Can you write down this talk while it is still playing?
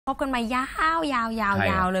คบกันมายา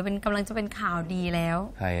วเลยเป็นกำลังจะเป็นข่าวดีแล้ว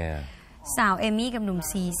ใครอะสาวเอมี่กับหนุ่ม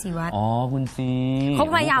ซีศิวัตรอ๋อคุณซีคบ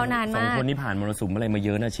มายาวนานมาก2 คนนี้ผ่านมรสุมอะไรมาเย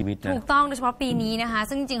อะนะชีวิตนะถูกต้องโดยเฉพาะปีนี้นะคะ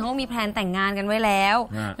ซึ่งจริงๆเขามีแพลนแต่งงานกันไว้แล้ว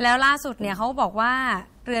แล้วล่าสุดเนี่ยเขาบอกว่า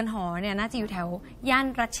เรือนหอเนี่ยน่าจะอยู่แถวย่าน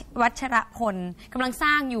วัชรพลกำลังส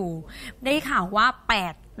ร้างอยู่ได้ข่าวว่า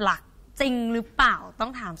8 หลักจริงหรือเปล่าต้อ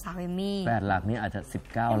งถามสาวเอมี่8 หลักนี่อาจจะ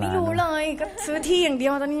19 ล้านไม่รู้เลยก็ซื้อที่อย่างเดีย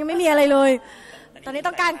วตอนนี้ยังไม่มีอะไรเลย ตอนนี้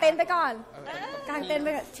ต้องการเต็นท์ไปก่อนการเต็นท์ไป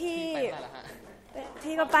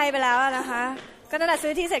ที่ก็ไปแล้วนะคะก็นั่นแหละซื้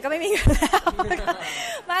อที่เสร็จก็ไม่มีเงินแล้ว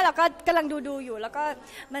ไม่เราก็กำลังดูอยู่แล้วก็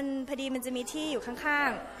มันพอดีมันจะมีที่อยู่ข้าง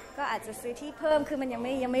ๆก็อาจจะซื้อที่เพิ่มคือมันยัง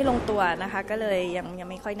ไม่ลงตัวนะคะก็เลยยัง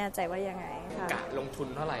ไม่ค่อยแน่ใจว่ายังไงค่ะกะลงทุน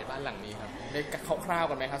เท่าไหร่บ้านหลังนี้ครับได้คร่าวๆ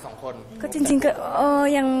กันไหมคะ2 คนก็จริงๆก็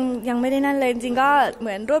ยังไม่ได้นั่นเลยจริงๆก็เห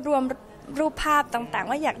มือนรวบรวมรูปภาพต่างๆ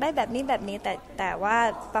ว่าอยากได้แบบนี้แต่ว่า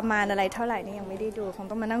ประมาณอะไรเท่าไหร่นี่ยังไม่ได้ดูคง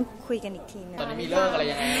ต้องมานั่งคุยกันอีกทีนึงตอนนี้มีเลิกอะไร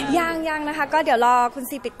ยังไงยังนะคะก็เดี๋ยวรอคุณ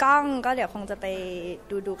ซีปิดกล้องก็เดี๋ยวคงจะไป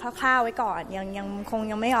ดูคร่าวๆไว้ก่อน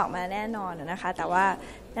ยังไม่ออกมาแน่นอนนะคะแต่ว่า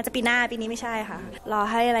น่าจะปีนี้ไม่ใช่ค่ะรอ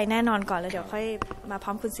ให้อะไรแน่นอนก่อนแล้วเดี๋ยวค่อยมาพร้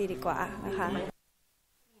อมคุณซีดีกว่านะคะ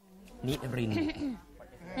นิริน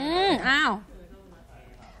อ้าว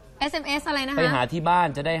SMS อะไรนะคะไปหาที่บ้าน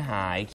จะได้หาย